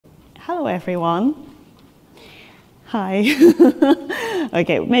Hello, everyone. Hi.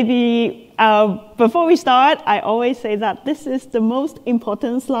 Okay, maybe before we start, I always say that this is the most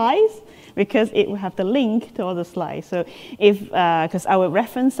important slides because it will have the link to all the slides. So if, because I will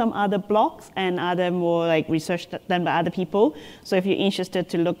reference some other blogs and other more like research done by other people. So if you're interested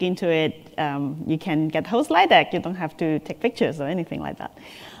to look into it, you can get the whole slide deck. You don't have to take pictures or anything like that.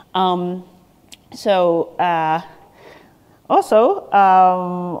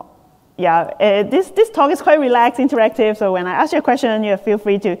 This talk is quite relaxed, interactive, so when I ask you a question, you feel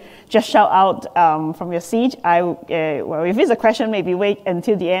free to just shout out from your seat. Well, if it's a question, maybe wait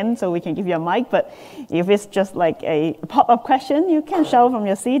until the end so we can give you a mic, but if it's just like a pop-up question, you can shout from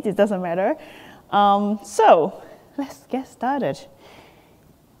your seat, it doesn't matter. So, let's get started.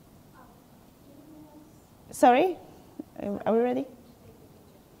 Sorry, are we ready?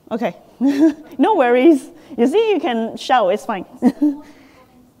 Okay, no worries. You see, you can shout, it's fine.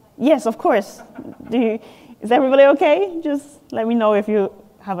 Yes, of course. Is everybody okay? Just let me know if you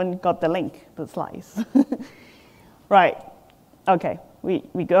haven't got the link to the slides. Right. Okay.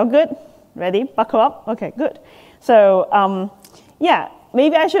 We go good? Ready? Buckle up? Okay, good. So,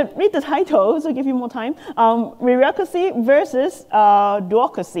 maybe I should read the title to give you more time. Meritocracy versus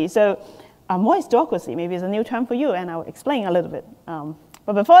Do-Ocracy. So, what is Do-Ocracy? Maybe it's a new term for you, and I'll explain a little bit.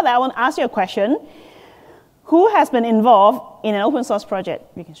 But before that, I want to ask you a question. Who has been involved in an open source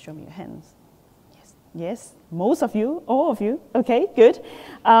project? You can show me your hands. Yes, most of you, all of you. Okay, good.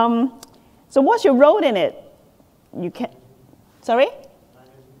 So what's your role in it? You can, sorry?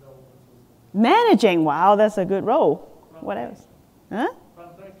 Managing, wow, that's a good role. What else? Huh?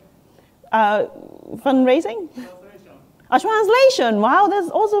 Fundraising? A translation, wow, that's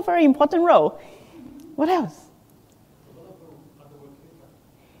also a very important role. What else?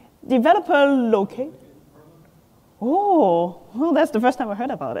 Developer locate. Oh, well, that's the first time I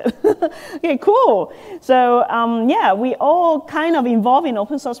heard about it. Okay, cool. So we all kind of involved in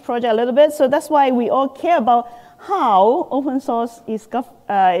open source project a little bit. So that's why we all care about how open source is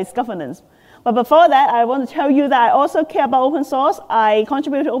governance. But before that, I want to tell you that I also care about open source. I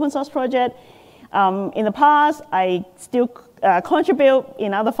contribute to open source project in the past. I still contribute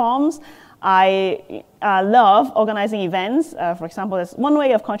in other forms. I love organizing events. For example, that's one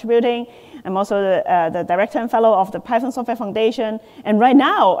way of contributing. I'm also the director and fellow of the Python Software Foundation. And right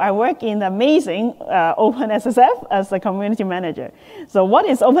now, I work in the amazing OpenSSF as a community manager. So what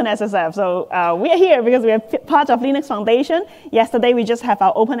is OpenSSF? So we are here because we are part of Linux Foundation. Yesterday, we just have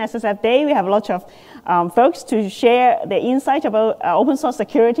our OpenSSF day. We have a lot of folks to share their insight about open source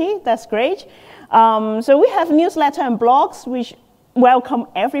security. That's great. So we have newsletter and blogs, which welcome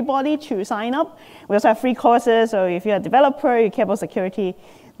everybody to sign up. We also have free courses, so if you're a developer, you care about security,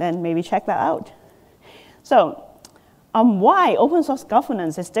 then maybe check that out. So, why open source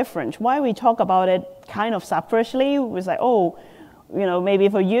governance is different? Why we talk about it kind of separately? It's like, oh, you know, maybe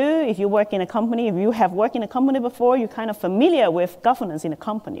for you, if you work in a company, if you have worked in a company before, you're kind of familiar with governance in a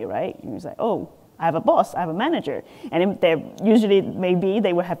company, right? You say, oh, I have a boss, I have a manager, and usually maybe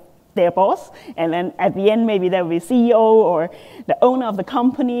they will have their boss, and then at the end maybe there will be CEO or the owner of the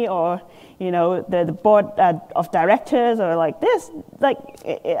company, or you know the board of directors, or like this. Like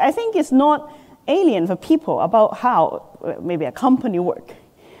I think it's not alien for people about how maybe a company work.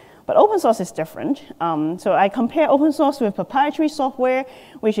 But open source is different. So I compare open source with proprietary software,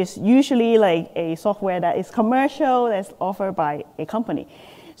 which is usually like a software that is commercial, that's offered by a company.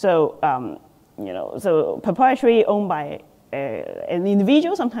 So so proprietary owned by an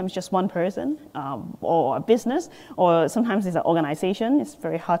individual, sometimes just one person, or a business, or sometimes it's an organization. It's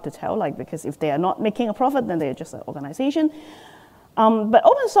very hard to tell, like, because if they are not making a profit, then they're just an organization. But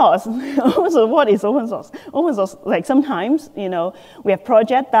open source, so what is open source? Open source, like sometimes, you know, we have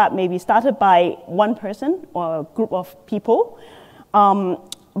projects that may be started by one person or a group of people,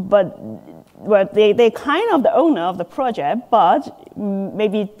 but they're kind of the owner of the project, but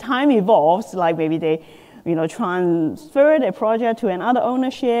maybe time evolves, like maybe they transfer the project to another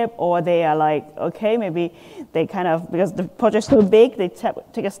ownership, or they are like, okay, maybe they kind of, because the project's so big, they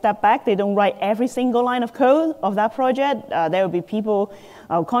take a step back, they don't write every single line of code of that project. There will be people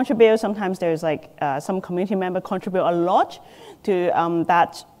contribute. Sometimes there's like some community member contribute a lot to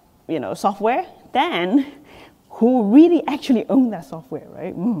that, software. Then who really actually own that software,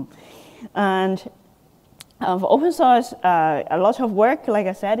 right? And for open source, a lot of work, like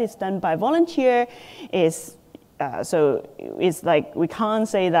I said, is done by volunteer. So it's like we can't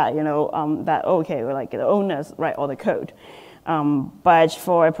say that that okay, we're like the owners write all the code. But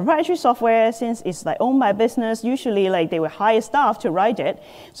for a proprietary software, since it's like owned by business, usually like they will hire staff to write it.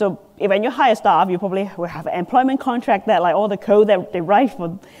 So when you hire staff, you probably will have an employment contract that like all the code that they write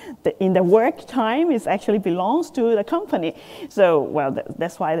for in the work time is actually belongs to the company. So well,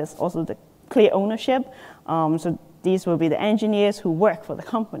 that's why there's also the clear ownership. So these will be the engineers who work for the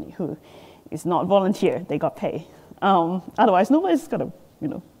company, who is not volunteer, they got paid. Otherwise, nobody's gonna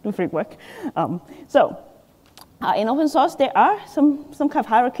do free work. In open source, there are some kind of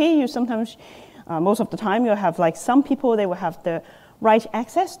hierarchy. You sometimes, most of the time, you have like some people, they will have the right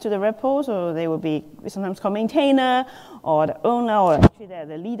access to the repos, or they will be sometimes called maintainer, or the owner, or actually they're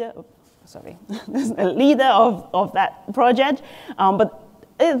the leader. The leader of that project. But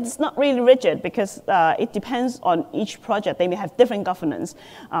it's not really rigid because it depends on each project. They may have different governance.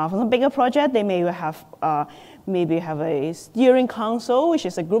 For some bigger project, they may have maybe have a steering council, which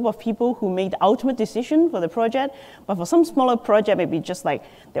is a group of people who make the ultimate decision for the project. But for some smaller project, maybe just like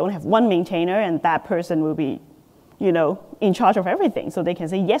they only have one maintainer, and that person will be, in charge of everything. So they can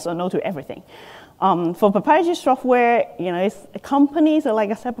say yes or no to everything. For proprietary software, it's companies, so like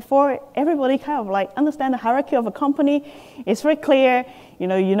I said before, everybody kind of like understand the hierarchy of a company. It's very clear.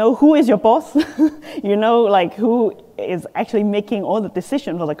 You know who is your boss. Like who is actually making all the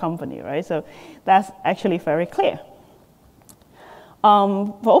decisions for the company, right? So that's actually very clear.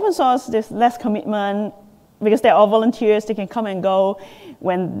 For open source, there's less commitment because they're all volunteers. They can come and go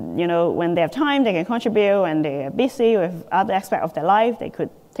when they have time. They can contribute. When they are busy with other aspects of their life, they could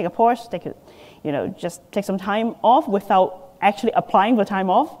take a pause. They could just take some time off without actually applying for time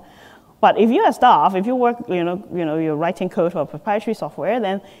off. But if you are staff, if you work, you're writing code for proprietary software,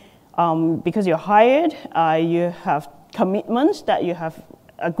 then because you're hired, you have commitments that you have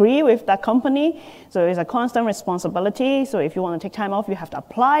agree with that company. So it's a constant responsibility. So if you want to take time off, you have to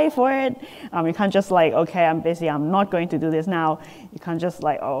apply for it. You can't just like, okay, I'm busy, I'm not going to do this now. You can't just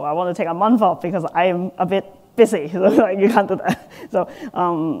like, oh, I want to take a month off because I am a bit busy. So like, you can't do that. So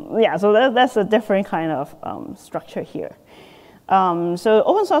so that's a different kind of structure here. So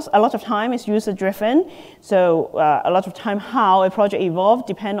open source, a lot of time is user-driven. So a lot of time how a project evolves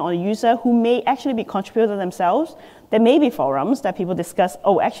depends on the user who may actually be contributor themselves. There may be forums that people discuss,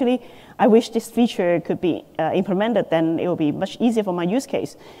 oh, actually, I wish this feature could be implemented, then it will be much easier for my use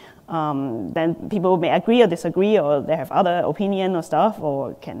case. Then people may agree or disagree, or they have other opinion or stuff,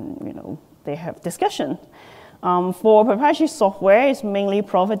 or they have discussion. For proprietary software, it's mainly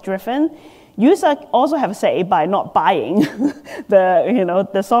profit-driven. Users also have a say by not buying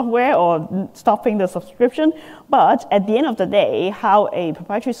the software or stopping the subscription. But at the end of the day, how a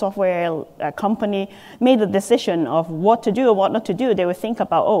proprietary software company made the decision of what to do or what not to do, they will think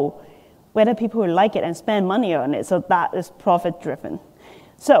about, whether people will like it and spend money on it. So that is profit-driven.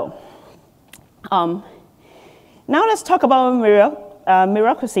 So now let's talk about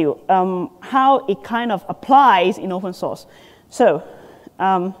Meritocracy, how it kind of applies in open source. So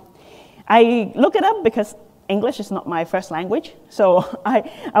I look it up because English is not my first language. So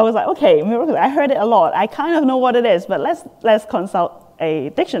I was like, okay, Meritocracy, I heard it a lot. I kind of know what it is, but let's consult a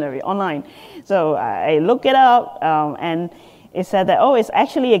dictionary online. So I looked it up, and it said that, it's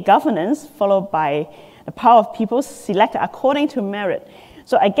actually a governance followed by the power of people selected according to merit.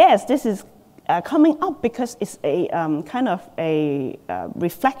 So I guess this is coming up because it's a kind of a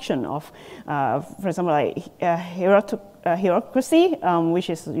reflection of, for example, like Meritocracy, which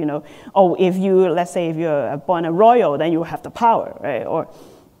is, let's say if you're born a royal, then you have the power, right? Or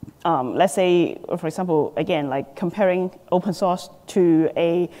let's say, for example, again, like comparing open source to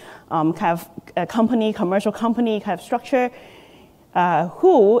a kind of a company, commercial company kind of structure,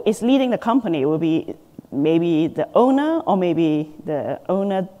 who is leading the company will be maybe the owner, or maybe the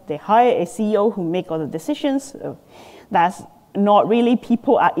owner, they hire a CEO who make all the decisions. That's not really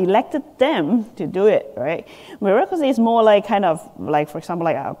people are elected them to do it, right? Meritocracy is more like kind of like, for example,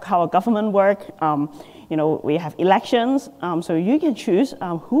 like how a government work. We have elections, so you can choose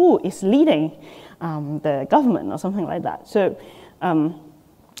who is leading the government or something like that. So,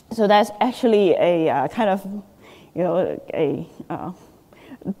 so that's actually a kind of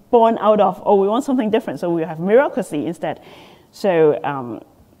born out of, we want something different, so we have Meritocracy instead. So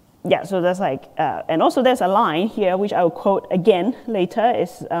so that's like, and also there's a line here which I will quote again later,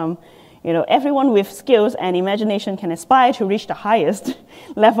 is everyone with skills and imagination can aspire to reach the highest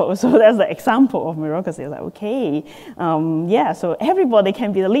level. So that's the example of Meritocracy. Like, okay, so everybody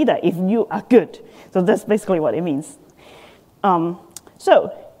can be the leader if you are good. So that's basically what it means.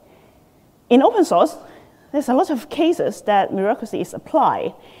 So in open source, there's a lot of cases that Meritocracy is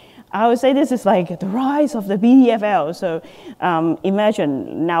applied. I would say this is like the rise of the BDFL. So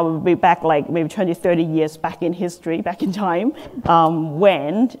imagine now we'll be back like maybe 20, 30 years back in history, back in time,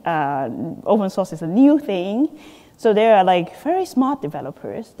 when open source is a new thing. So there are like very smart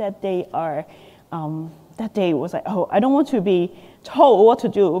developers that they are, that they was like, oh, I don't want to be told what to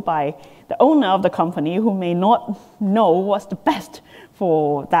do by the owner of the company who may not know what's the best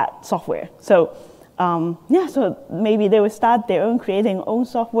for that software. So yeah, so maybe they will start their own, creating own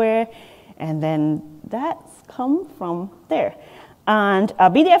software, and then that's come from there. And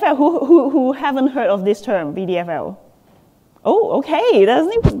BDFL, who haven't heard of this term, BDFL? Oh, okay,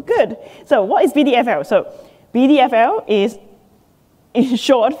 that's good. So what is BDFL? So BDFL is, in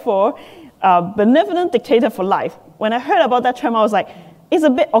short, for benevolent dictator for life. When I heard about that term, I was like, it's a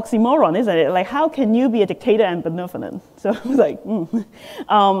bit oxymoron, isn't it? Like, how can you be a dictator and benevolent? So I was like,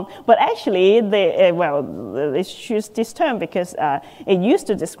 but actually, they choose this term because it used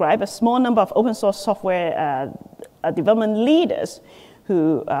to describe a small number of open source software development leaders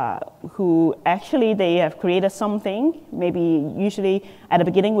who actually they have created something, maybe usually at the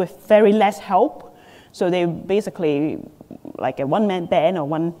beginning with very less help. So they basically like a one-man band or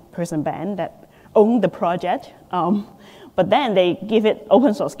one-person band that own the project. But then they give it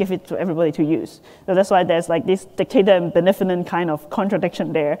open source, give it to everybody to use. So that's why there's like this dictator and benevolent kind of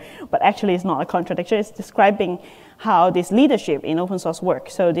contradiction there. But actually it's not a contradiction, it's describing how this leadership in open source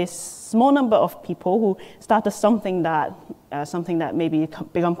works. So this small number of people who started something that maybe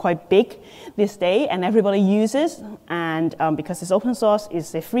become quite big this day and everybody uses. And because it's open source,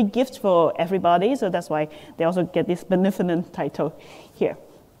 it's a free gift for everybody. So that's why they also get this benevolent title here.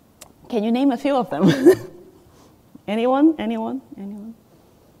 Can you name a few of them? Anyone?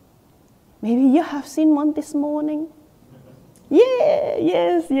 Maybe you have seen one this morning? Yeah,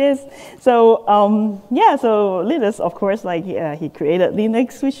 yes. So, yeah, so Linus, of course, like he created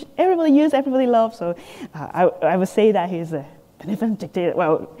Linux, which everybody uses, everybody loves. So I would say that he's a benevolent dictator.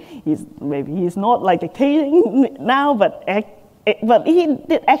 Well, he's not like dictating now, but he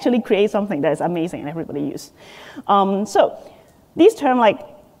did actually create something that is amazing and everybody uses. So this term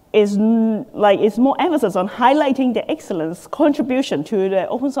is more emphasis on highlighting the excellence contribution to the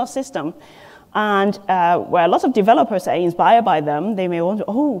open source system. And where lots of developers are inspired by them, they may want to,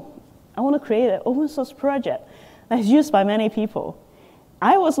 I want to create an open source project that's used by many people.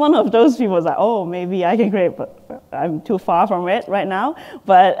 I was one of those people that, maybe I can create, but I'm too far from it right now.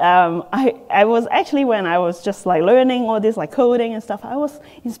 But I was actually, when I was just like learning all this like coding and stuff, I was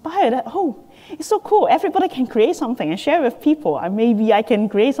inspired that, it's so cool. Everybody can create something and share with people. And maybe I can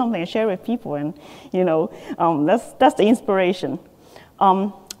create something and share with people. And, that's the inspiration.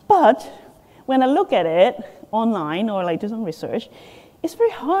 But when I look at it online or like do some research, it's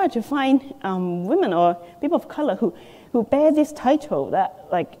very hard to find women or people of color who bear this title. That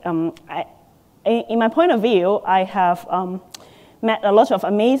in my point of view, I have met a lot of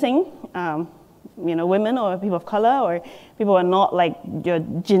amazing women or people of color or people who are not like your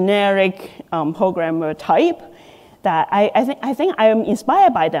generic programmer type. That I think I am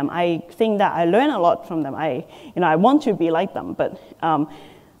inspired by them. I think that I learn a lot from them. I want to be like them, but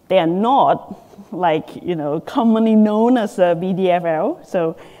they are not like commonly known as a BDFL.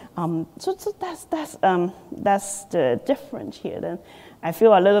 So that's the difference here. Then I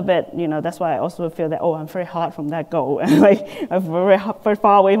feel a little bit, that's why I also feel that I'm very hard from that goal, and I'm very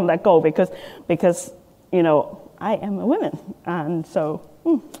far away from that goal because I am a woman, and so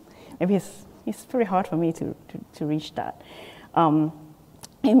maybe it's very hard for me to reach that. In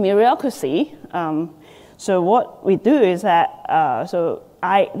Meritocracy, so what we do is that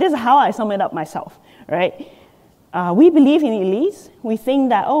this is how I sum it up myself, right? We believe in elites. We think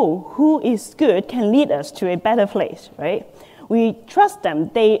that, who is good can lead us to a better place, right? We trust them.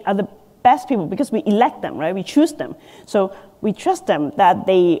 They are the best people because we elect them, right? We choose them. So we trust them that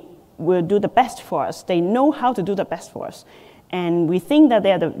they will do the best for us. They know how to do the best for us. And we think that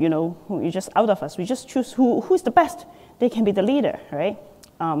they are who just out of us. We just choose who's the best. They can be the leader, right?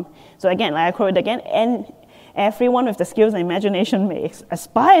 So again, I quote again, and everyone with the skills and imagination may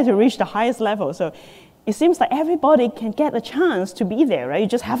aspire to reach the highest level. So it seems like everybody can get a chance to be there, right? You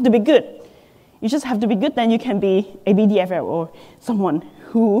just have to be good. You just have to be good, then you can be a BDFL or someone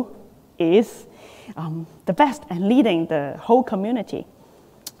who is the best and leading the whole community.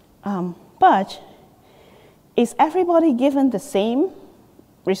 But is everybody given the same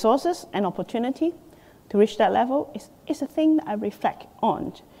resources and opportunity to reach that level? It's a thing that I reflect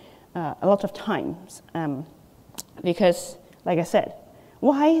on a lot of times. Because, like I said,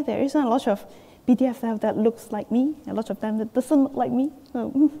 why there isn't a lot of BDFL that looks like me, a lot of them that doesn't look like me.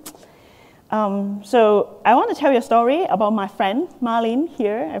 So, So I want to tell you a story about my friend Marlene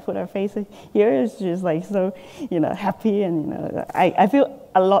here. I put her face here. She's like so, happy, and I feel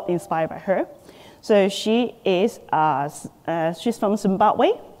a lot inspired by her. So she is she's from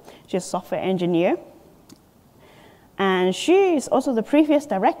Zimbabwe. She's a software engineer, and she is also the previous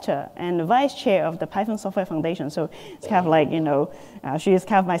director and the vice chair of the Python Software Foundation. So it's kind of like she is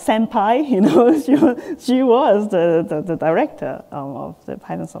kind of my senpai. She was the director of the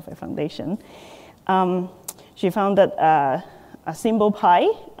Python Software Foundation. She founded a Symbol Pi,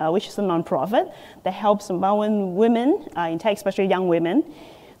 which is a nonprofit that helps Zimbabwean women in tech, especially young women.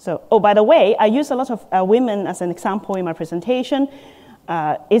 So, oh, by the way, I use a lot of women as an example in my presentation.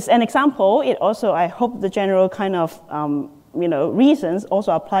 It's an example. It also, I hope the general kind of, reasons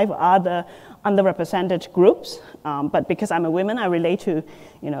also apply for other underrepresented groups. But because I'm a woman, I relate to,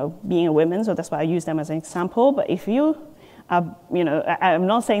 being a woman, so that's why I use them as an example. But if you, I'm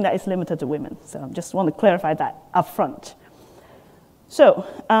not saying that it's limited to women. So I just want to clarify that up front. So,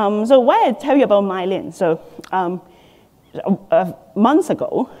 why I tell you about Mylin? So, months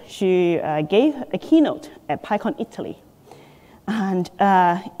ago, she gave a keynote at PyCon Italy. And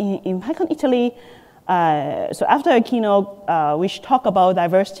in PyCon Italy, so after a keynote, which talked about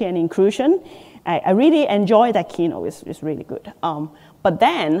diversity and inclusion, I really enjoyed that keynote. It's really good. But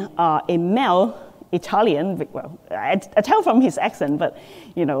then a male Italian, well, I tell from his accent, but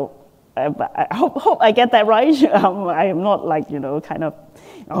I hope I get that right. I am not like, kind of,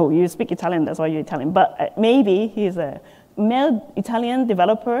 oh, you speak Italian, that's why you're Italian. But maybe he's a male Italian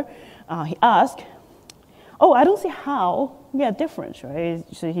developer. He asked, oh, I don't see how we are different, right?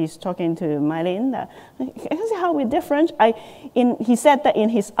 So he's talking to Mylin. I don't see how we're different. He said that in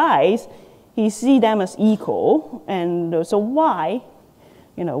his eyes, he sees them as equal. And so why,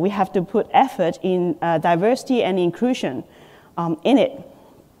 we have to put effort in diversity and inclusion in it.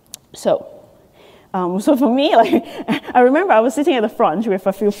 So for me, like, I remember I was sitting at the front with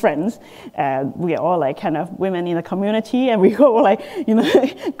a few friends. We are all like kind of women in the community, and we go like,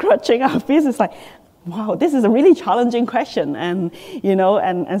 clutching our fists. It's like, wow, this is a really challenging question, and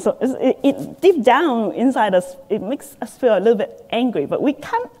and so it deep down inside us, it makes us feel a little bit angry. But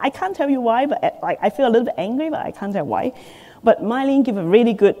I can't tell you why. But like, I feel a little bit angry, but I can't tell why. But Mylin gave a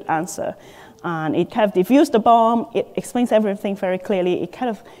really good answer, and it kind of diffused the bomb. It explains everything very clearly. It kind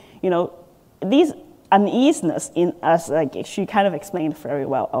of, these uneasiness in us, like she kind of explained very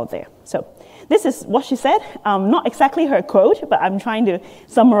well out there. So this is what she said. Not exactly her quote, but I'm trying to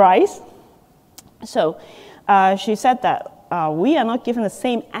summarize. So she said that we are not given the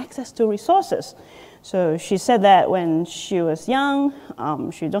same access to resources. So she said that when she was young,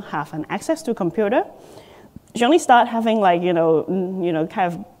 she don't have an access to computer. She only started having like, kind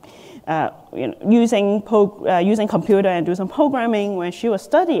of, using computer and do some programming when she was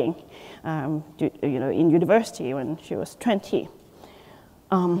studying, in university when she was 20.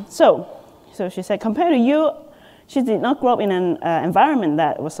 So she said, compared to you, she did not grow up in an environment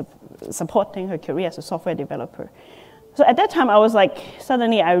that was supporting her career as a software developer. So at that time, I was like,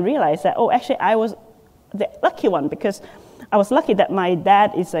 suddenly I realized that, oh, actually I was the lucky one, because I was lucky that my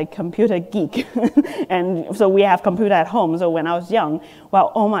dad is a computer geek. And so we have computer at home. So when I was young,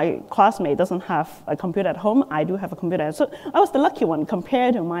 well, all my classmates doesn't have a computer at home. I do have a computer. So I was the lucky one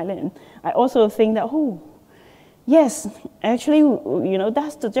compared to Mylin. I also think that, oh, yes, actually,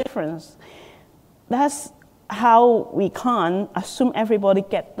 that's the difference. That's how we can't assume everybody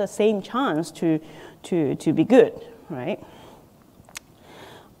get the same chance to be good, right?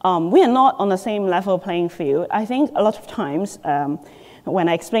 We are not on the same level playing field. I think a lot of times when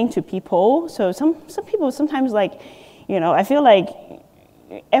I explain to people, so some people sometimes like, I feel like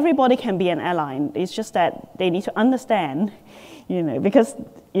everybody can be an ally. It's just that they need to understand, because,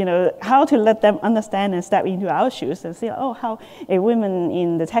 how to let them understand and step into our shoes and see, oh, how a woman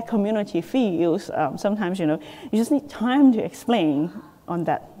in the tech community feels. Sometimes, you just need time to explain on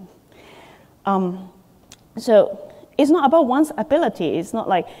that. So it's not about one's ability. It's not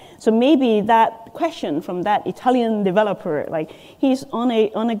like, so maybe that question from that Italian developer, like he's on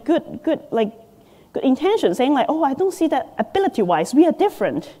a good intention, saying like, oh, I don't see that ability-wise, we are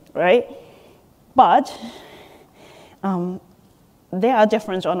different, right? But there are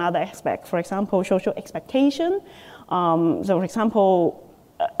differences on other aspects. For example, social expectation. So for example,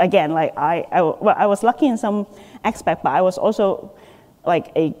 again, like I was lucky in some aspect, but I was also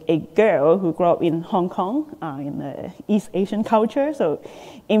like a girl who grew up in Hong Kong, in the East Asian culture. So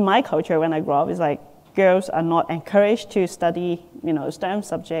in my culture, when I grew up, it's like girls are not encouraged to study, STEM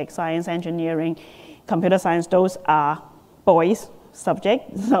subjects, science, engineering, computer science. Those are boys'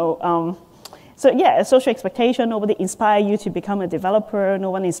 subjects. So So yeah, a social expectation. Nobody inspire you to become a developer.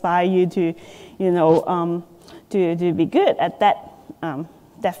 No one inspire you to, to be good at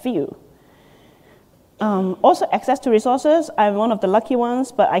that field. Also, access to resources. I'm one of the lucky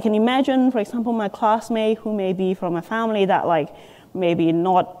ones, but I can imagine, for example, my classmate who may be from a family that like maybe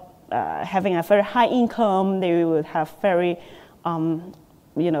not having a very high income. They would have very,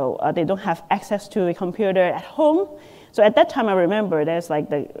 they don't have access to a computer at home. So at that time, I remember there's like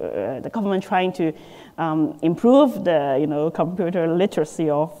the government trying to improve the computer literacy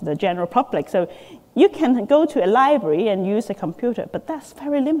of the general public. So you can go to a library and use a computer, but that's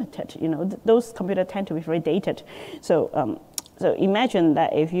very limited. Those computers tend to be very dated. So so imagine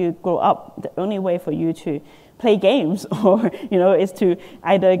that if you grow up, the only way for you to play games or is to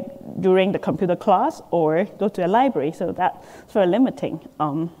either during the computer class or go to a library. So that's very limiting.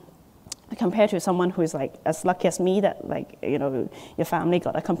 Compared to someone who is like as lucky as me that like your family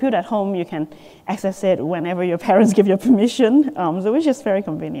got a computer at home, you can access it whenever your parents give you permission, so which is very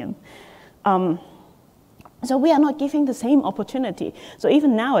convenient. So we are not giving the same opportunity. So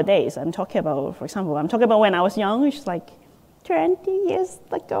even nowadays, I'm talking about, for example, when I was young, which is like 20 years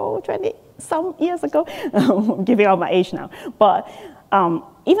ago, 20 some years ago. I'm giving out my age now, but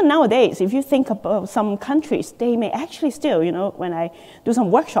even nowadays, if you think about some countries, they may actually still, when I do some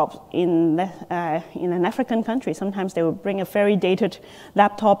workshops in an African country, sometimes they will bring a very dated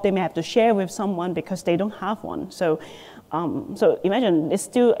laptop. They may have to share with someone because they don't have one. So, so imagine it's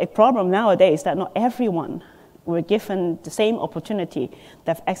still a problem nowadays that not everyone were given the same opportunity to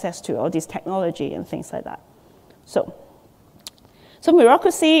have access to all this technology and things like that. So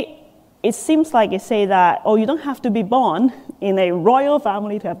Meritocracy, it seems like it say that, you don't have to be born in a royal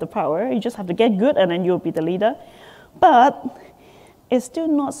family to have the power. You just have to get good and then you'll be the leader. But it's still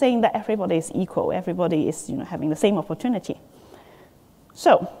not saying that everybody is equal. Everybody is having the same opportunity.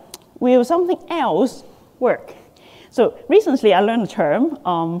 So will something else work? So recently I learned a term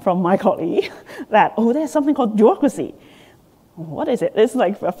from my colleague that, there's something called Do-Ocracy. What is it? It's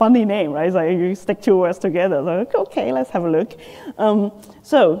like a funny name, right? It's like you stick two words together. Like, okay, let's have a look.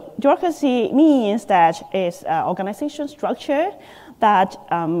 So Do-Ocracy means that it's an organization structure that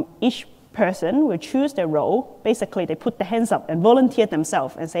each person will choose their role. Basically, they put their hands up and volunteer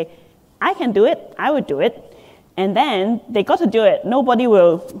themselves and say, I can do it, I would do it. And then they got to do it. Nobody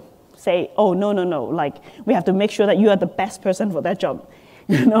will say, no, like we have to make sure that you are the best person for that job.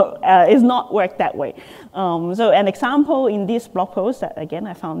 It's not worked that way. So an example in this blog post that, again,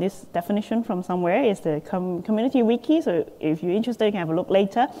 I found this definition from somewhere is the community wiki. So if you're interested, you can have a look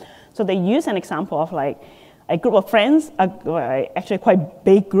later. So they use an example of like a group of friends, actually quite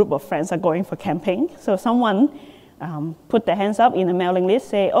big group of friends are going for camping. So someone put their hands up in a mailing list,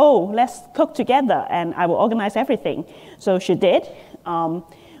 say, let's cook together and I will organize everything. So she did.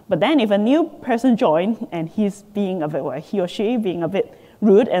 But then if a new person joined and he or she being a bit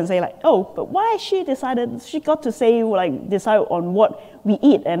rude and say like, but why she got to say like decide on what we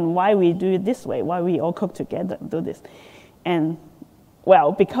eat and why we do it this way, why we all cook together and do this. And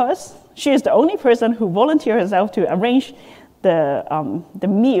well, because she is the only person who volunteered herself to arrange the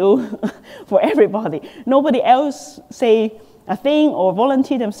meal for everybody. Nobody else say a thing or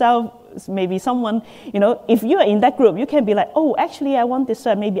volunteer themselves. Maybe someone, if you are in that group, you can be like, actually I want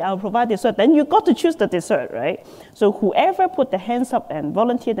dessert, maybe I'll provide dessert. Then you got to choose the dessert, right? So whoever put their hands up and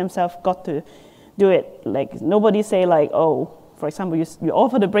volunteer themselves got to do it. Like nobody say like, for example, you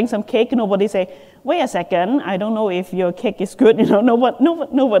offer to bring some cake, nobody say, wait a second, I don't know if your cake is good,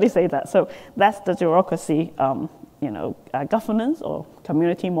 nobody say that. So that's the Do-Ocracy, governance or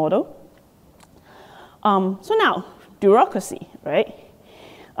community model. So now, Do-Ocracy, right?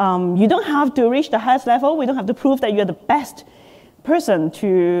 You don't have to reach the highest level. We don't have to prove that you're the best person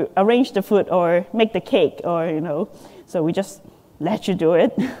to arrange the food or make the cake or, so we just let you do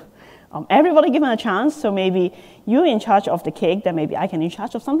it. Everybody given a chance. So maybe you're in charge of the cake, then maybe I can in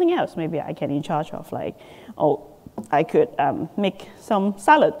charge of something else. Maybe I can in charge of like, I could make some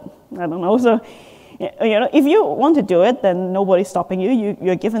salad. I don't know. So, if you want to do it, then nobody's stopping you.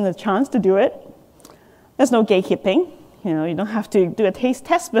 You're given the chance to do it. There's no gatekeeping. You don't have to do a taste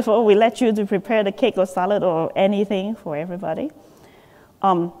test before we let you to prepare the cake or salad or anything for everybody.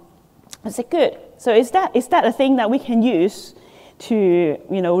 Is it good? So is that a thing that we can use to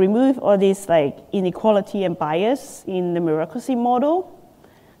remove all this like inequality and bias in the Meritocracy model?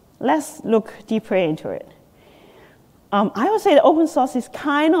 Let's look deeper into it. I would say that open source is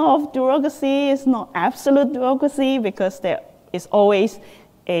kind of Do-Ocracy. It's not absolute Do-Ocracy because there is always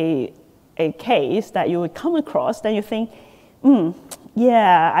a case that you would come across, then you think,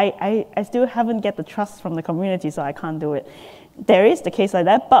 I still haven't get the trust from the community, so I can't do it. There is the case like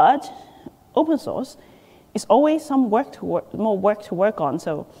that, but open source, it's always some more work to work on.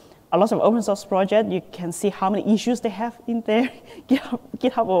 So a lot of open source projects, you can see how many issues they have in their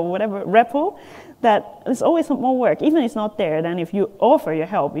GitHub or whatever repo, that there's always some more work. Even if it's not there, then if you offer your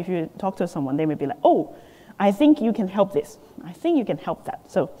help, if you talk to someone, they may be like, oh, I think you can help this. I think you can help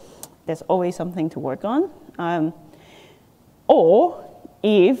that. So there's always something to work on. Or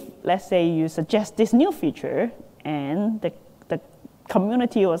if, let's say, you suggest this new feature and the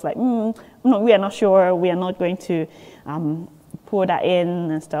community was like, no, we are not sure, we are not going to pour that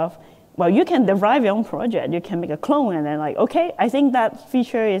in and stuff. Well, you can derive your own project. You can make a clone and then like, okay, I think that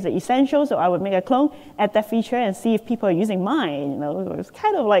feature is essential, so I would make a clone, add that feature and see if people are using mine. You know, it's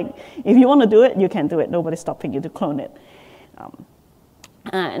kind of like, if you want to do it, you can do it. Nobody's stopping you to clone it.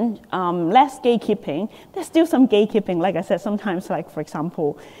 And less gatekeeping. There's still some gatekeeping. Like I said, sometimes, like for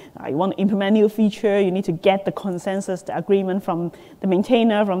example, you want to implement a new feature, you need to get the consensus, the agreement from the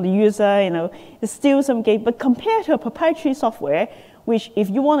maintainer, from the user. You know, there's still some gate. But compared to a proprietary software, which if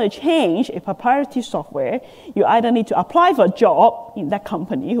you want to change a proprietary software, you either need to apply for a job in that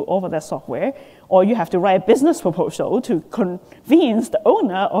company who offer that software, or you have to write a business proposal to convince the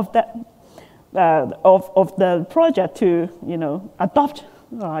owner of that of the project to, you know, adopt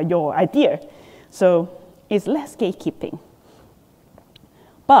your idea. So it's less gatekeeping.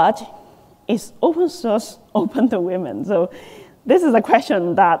 But is open source open to women? So this is a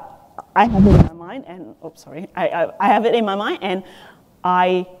question that I have in my mind, and I have it in my mind, and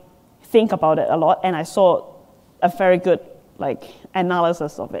I think about it a lot, and I saw a very good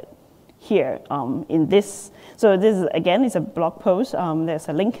analysis of it here in this. So this is, again, it's a blog post. There's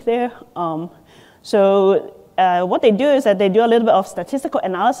a link there. So what they do is that they do a little bit of statistical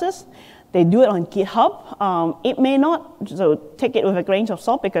analysis. They do it on GitHub. It may not, so take it with a grain of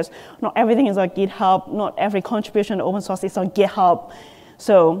salt, because not everything is on GitHub. Not every contribution to open source is on GitHub.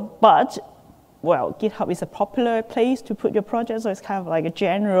 So, but, well, GitHub is a popular place to put your project, so it's kind of like a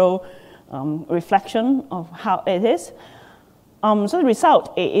general reflection of how it is. So the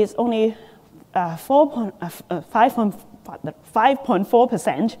result is only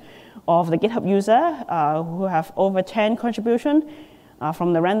 5.4% of the GitHub user who have over 10 contributions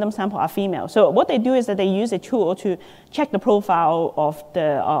from the random sample are female. So what they do is that they use a tool to check the profile of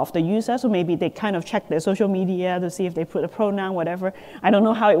the user. So maybe they kind of check their social media to see if they put a pronoun, whatever. I don't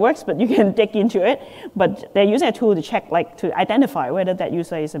know how it works, but you can dig into it. But they're using a tool to check, to identify whether that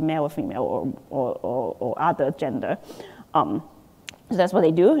user is a male or female or other gender. So that's what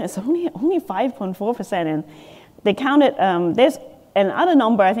they do. It's only 5.4%, and they counted. There's another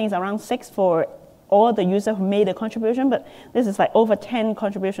number, I think it's around 6 for all the users who made a contribution, but this is like over 10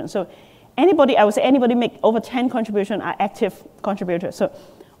 contributions. So anybody, I would say anybody make over 10 contributions are active contributors. So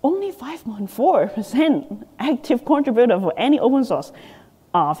only 5.4% active contributor for any open source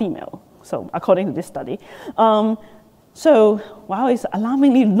are female. So according to this study. So, wow, it's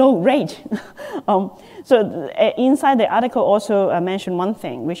alarmingly low rate. So inside the article also mentioned one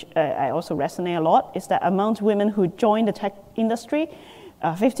thing, which I also resonate a lot, is that among women who join the tech industry,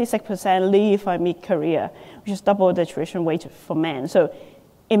 56% leave by mid-career, which is double the attrition rate for men. So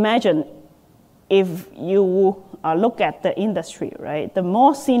imagine if you look at the industry, right? The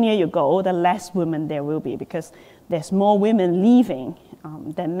more senior you go, the less women there will be, because there's more women leaving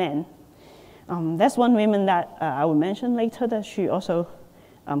than men. That's one woman that I will mention later, that she also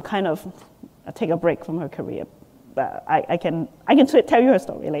kind of take a break from her career. But I can tell you her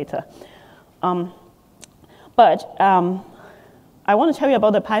story later. But I want to tell you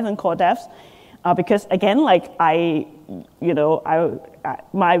about the Python core devs, because again, my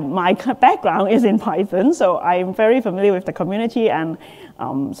background is in Python, so I'm very familiar with the community, and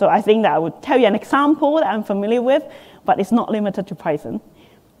so I think that I would tell you an example that I'm familiar with, but it's not limited to Python.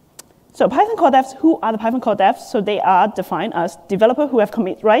 So Python core devs, who are the Python core devs? So they are defined as developers who have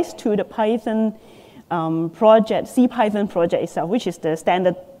commit rights to the Python project, CPython project itself, which is the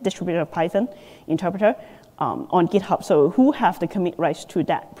standard distributed Python interpreter on GitHub. So who have the commit rights to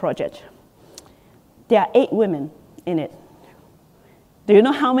that project? There are 8 women in it. Do you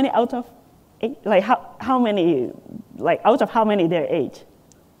know how many out of 8? How many, out of how many there are 8?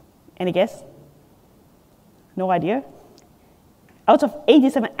 Any guess? No idea? Out of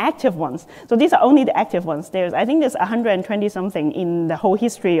 87 active ones. So these are only the active ones. I think there's 120 something in the whole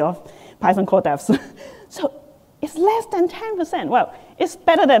history of Python core devs. So it's less than 10%. Well, it's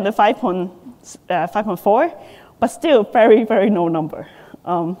better than the 5.4, but still very, very low number.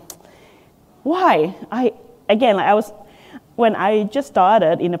 Why? When I just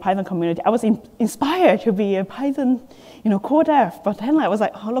started in the Python community, I was inspired to be a Python, core dev. But then I was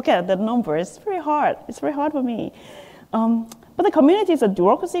like, oh, look at the number. It's very hard. It's very hard for me. But But the community is a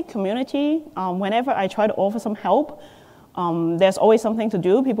Do-Ocracy community. Whenever I try to offer some help, there's always something to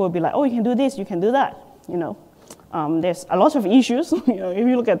do. People will be like, oh, you can do this, you can do that. You know, there's a lot of issues. You know, if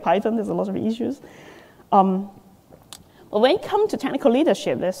you look at Python, there's a lot of issues. But when it comes to technical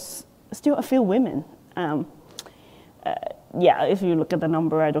leadership, there's still a few women. Yeah, if you look at the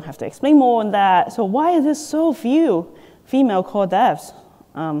number, I don't have to explain more on that. So why is there so few female core devs?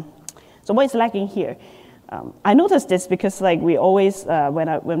 So what is lacking here? I noticed this because like we always,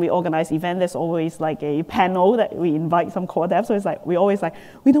 when we organize events, there's always like a panel that we invite some core devs. So it's like, we always like,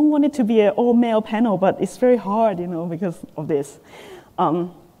 we don't want it to be an all male panel, but it's very hard, you know, because of this.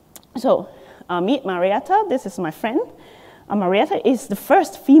 Meet Marietta, this is my friend. Marietta is the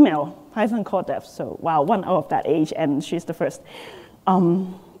first female Python core dev. So wow, one out of that age, and she's the first.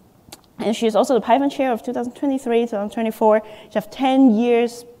 And she's also the Python chair of 2023, 2024. She has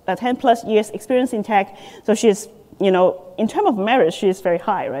 10 plus years experience in tech. So she's, you know, in terms of merit, she's very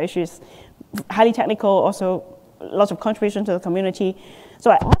high, right? She's highly technical, also lots of contribution to the community.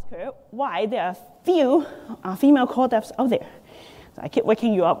 So I asked her why there are few female core devs out there. So I keep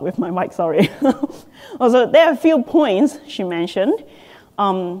waking you up with my mic, sorry. Also, there are a few points she mentioned.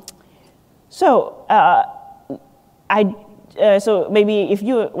 So maybe if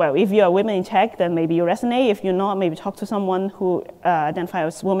you're a woman in tech, then maybe you resonate. If you're not, maybe talk to someone who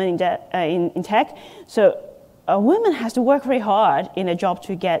identifies as woman in tech. So a woman has to work very hard in a job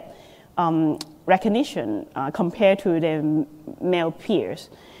to get recognition compared to their male peers.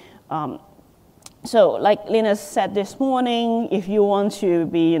 So like Linus said this morning, if you want to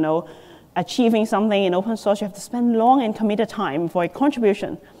be, you know, achieving something in open source, you have to spend long and committed time for a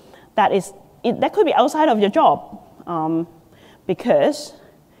contribution. That could be outside of your job, because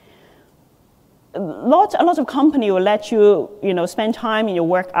a lot of companies will let you, you know, spend time in your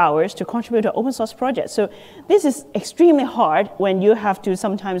work hours to contribute to open source projects. So this is extremely hard when you have to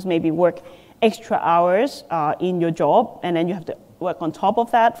sometimes maybe work extra hours in your job, and then you have to work on top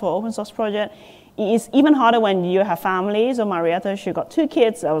of that for open source project. It's even harder when you have families. So Marietta, she got 2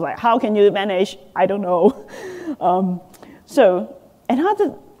 kids. I was like, how can you manage? I don't know. So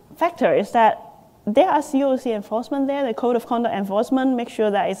another factor is that there are COC enforcement there, the code of conduct enforcement, make sure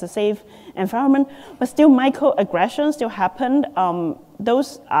that it's a safe environment, but still microaggressions still happen.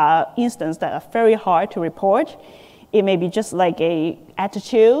 Those are instances that are very hard to report. It may be just like a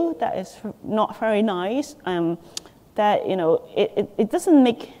attitude that is not very nice, that, you know, it doesn't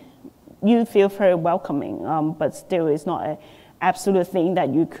make you feel very welcoming, but still it's not an absolute thing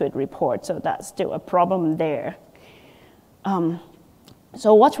that you could report. So that's still a problem there.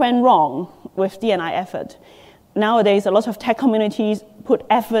 So what went wrong with D&I effort? Nowadays, a lot of tech communities put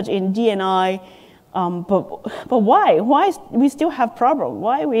effort in D&I, but why? Why we still have problem?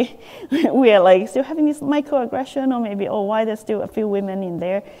 Why we are like still having this microaggression, or maybe, oh, why there's still a few women in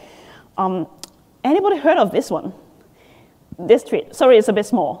there? Anybody heard of this one? This tweet, sorry, it's a bit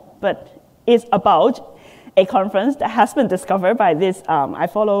small, but it's about a conference that has been discovered by this. I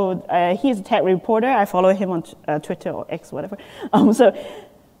followed, he's a tech reporter. I follow him on Twitter or X, whatever. So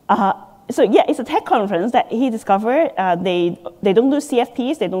yeah, it's a tech conference that he discovered. They don't do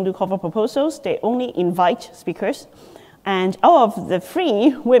CFPs, they don't do cover proposals. They only invite speakers. And out of the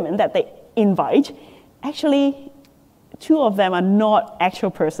 3 women that they invite, actually 2 of them are not actual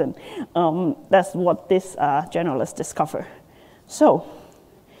person. That's what this journalist discovered. So,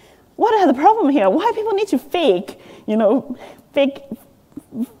 what are the problem here? Why people need to fake, you know, fake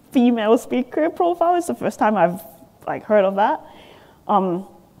female speaker profile? It's the first time I've like heard of that.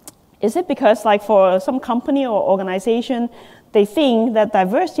 Is it because like for some company or organization, they think that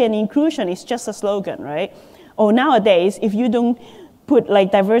diversity and inclusion is just a slogan, right? Or nowadays, if you don't put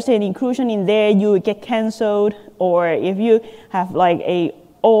like diversity and inclusion in there, you will get canceled. Or if you have like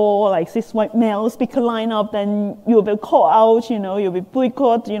all like cis white male speaker lineup, then you'll be called out, you know, you'll be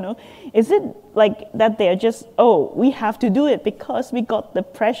boycotted, you know. Is it like that they're just, oh, we have to do it because we got the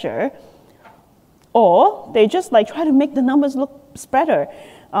pressure? Or they just like try to make the numbers look better?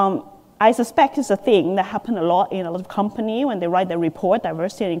 I suspect it's a thing that happens a lot in a lot of companies when they write the report,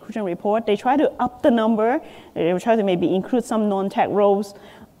 diversity and inclusion report. They try to up the number. They will try to maybe include some non-tech roles.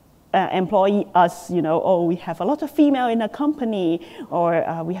 Employee us, you know, oh, we have a lot of female in our company, or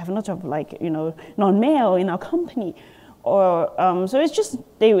we have a lot of like, you know, non-male in our company, or so it's just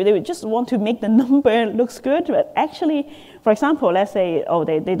they would just want to make the number looks good, but actually, for example, let's say, oh,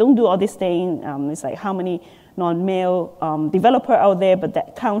 they don't do all this thing. It's like how many non-male developer out there, but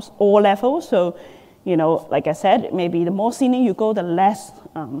that counts all levels. So, you know, like I said, maybe the more senior you go, the less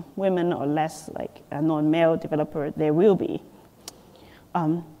women or less like a non-male developer there will be.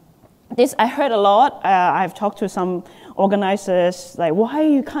 this I heard a lot. I've talked to some organizers, like, why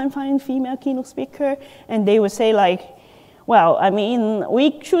you can't find female keynote speaker? And they would say, like, well, I mean,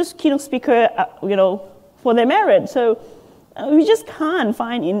 we choose keynote speaker, you know, for their merit. So we just can't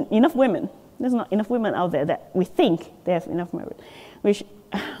find enough women. There's not enough women out there that we think they have enough merit. Which,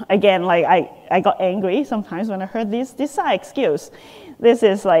 again, like, I got angry sometimes when I heard this. This is an excuse. This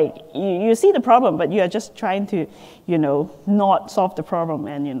is like, you see the problem, but you are just trying to, you know, not solve the problem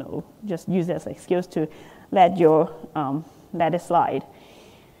and, you know, just use it as an excuse to let it slide.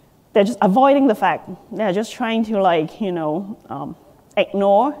 They're just avoiding the fact. They're just trying to, like, you know,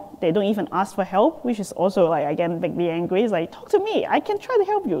 ignore. They don't even ask for help, which is also, like, again, make me angry. It's like, talk to me. I can try to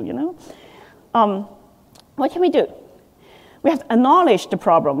help you, you know. What can we do? We have to acknowledge the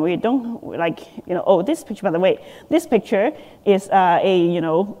problem. We don't, like, you know, oh, this picture, by the way, this picture is you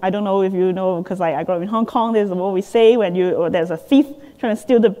know, I don't know if you know, because I grew up in Hong Kong, this is what we say when there's a thief trying to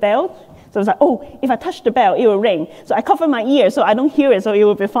steal the bell. So it's like, oh, if I touch the bell, it will ring. So I cover my ear so I don't hear it, so it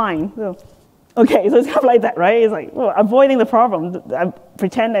will be fine. So, okay, so it's kind of like that, right? It's like, well, avoiding the problem, I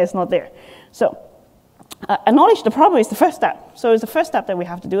pretend that it's not there. So acknowledge the problem is the first step. So it's the first step that we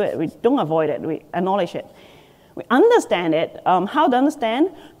have to do it. We don't avoid it, we acknowledge it. We understand it. How to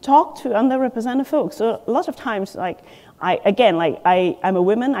understand? Talk to underrepresented folks. So a lot of times, like, I'm a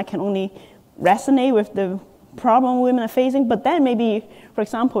woman, I can only resonate with the problem women are facing, but then maybe, for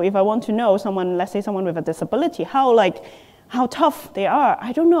example, if I want to know someone, let's say someone with a disability, how tough they are,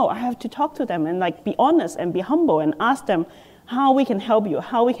 I don't know. I have to talk to them and, like, be honest and be humble and ask them how we can help you,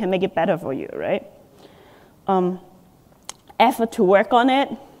 how we can make it better for you, right? Effort to work on it,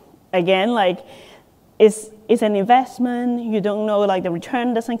 again, like, it's an investment. You don't know, like, the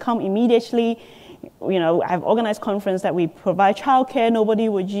return doesn't come immediately. You know, I've organized conference that we provide childcare, nobody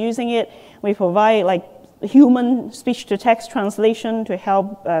was using it. We provide, like, human speech-to-text translation to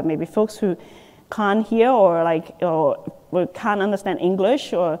help maybe folks who can't hear or can't understand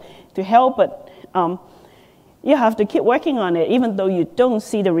English, or to help, but you have to keep working on it, even though you don't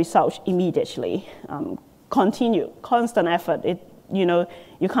see the results immediately. Continue, constant effort. You know,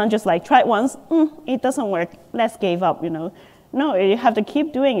 you can't just, like, try it once, it doesn't work, let's give up, you know. No, you have to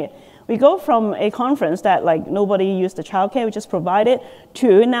keep doing it. We go from a conference that, like, nobody used the childcare, we just provide it,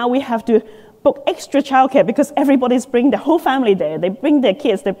 to now we have to book extra childcare because everybody's bringing the whole family there. They bring their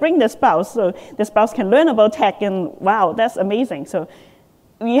kids, they bring their spouse, so the spouse can learn about tech, and wow, that's amazing. So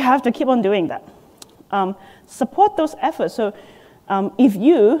we have to keep on doing that. Support those efforts. So if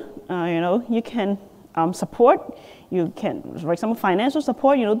you know, you can support, you can, for example, financial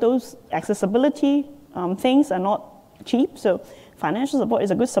support, you know, those accessibility things are not cheap, so financial support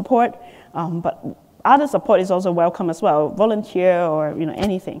is a good support, but other support is also welcome as well, volunteer or, you know,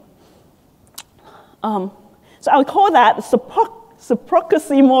 anything. So I would call that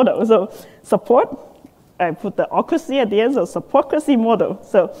supportocracy model. So support, I put the ocracy at the end, so supportocracy model.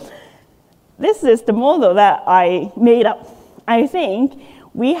 So this is the model that I made up. I think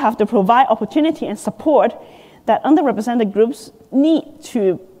we have to provide opportunity and support that underrepresented groups need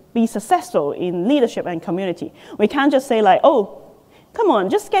to be successful in leadership and community. We can't just say, like, oh, come on,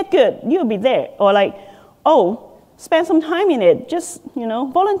 just get good, you'll be there. Or, like, oh, spend some time in it, just, you know,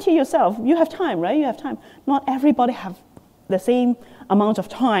 volunteer yourself. You have time, right? You have time. Not everybody have the same amount of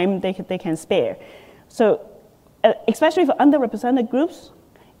time they can spare. So especially for underrepresented groups,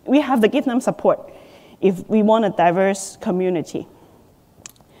 we have to give them support if we want a diverse community.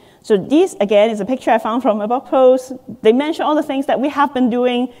 So this, again, is a picture I found from a blog post. They mention all the things that we have been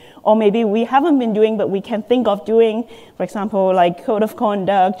doing, or maybe we haven't been doing, but we can think of doing. For example, like code of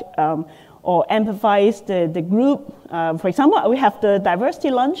conduct, or empathize the group. For example, we have the diversity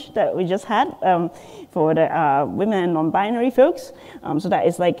lunch that we just had for the women and non-binary folks. So that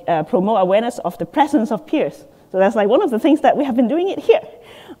is like promote awareness of the presence of peers. So that's like one of the things that we have been doing it here.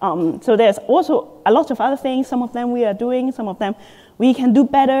 So there's also a lot of other things. Some of them we are doing, some of them we can do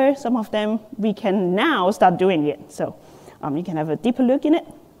better, some of them we can now start doing it. So you can have a deeper look in it.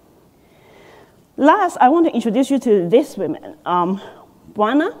 Last, I want to introduce you to this woman,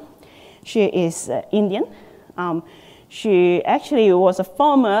 Buana. She is Indian. She actually was a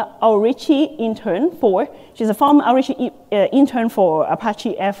former outreach intern she's a former outreach intern for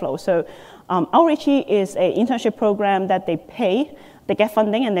Apache Airflow. So outreach is an internship program that they get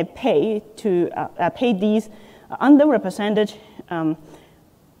funding and they pay to pay these underrepresented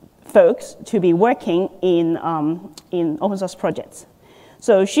folks to be working in open source projects.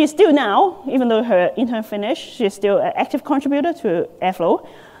 So she's still now, even though her intern finished, she's still an active contributor to Airflow.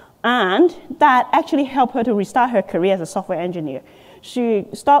 And that actually helped her to restart her career as a software engineer. She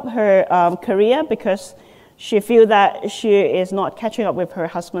stopped her career because she feels that she is not catching up with her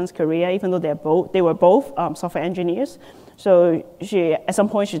husband's career, even though they were both software engineers. So at some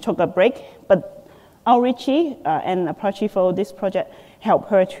point she took a break, but Outreachy and Apache for this project helped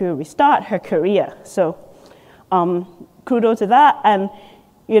her to restart her career. So kudos to that. And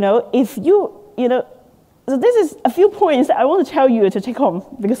so this is a few points that I want to tell you to take home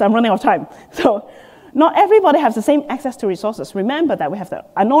because I'm running out of time. So not everybody has the same access to resources. Remember that we have to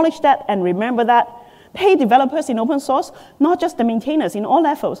acknowledge that and remember that. Pay developers in open source, not just the maintainers in all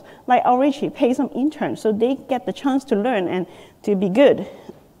levels. Like Outreachy, pay some interns so they get the chance to learn and to be good.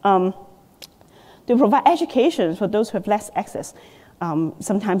 To provide education for those who have less access.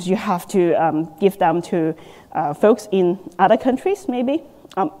 Sometimes you have to give them to folks in other countries, maybe.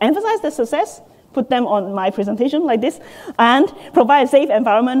 Emphasize the success, put them on my presentation like this, and provide a safe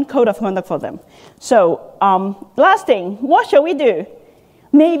environment, code of conduct for them. So last thing, what shall we do?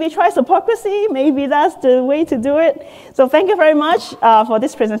 Maybe try Do-Ocracy, maybe that's the way to do it. So thank you very much for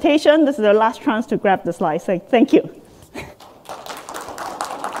this presentation. This is the last chance to grab the slides. So thank you.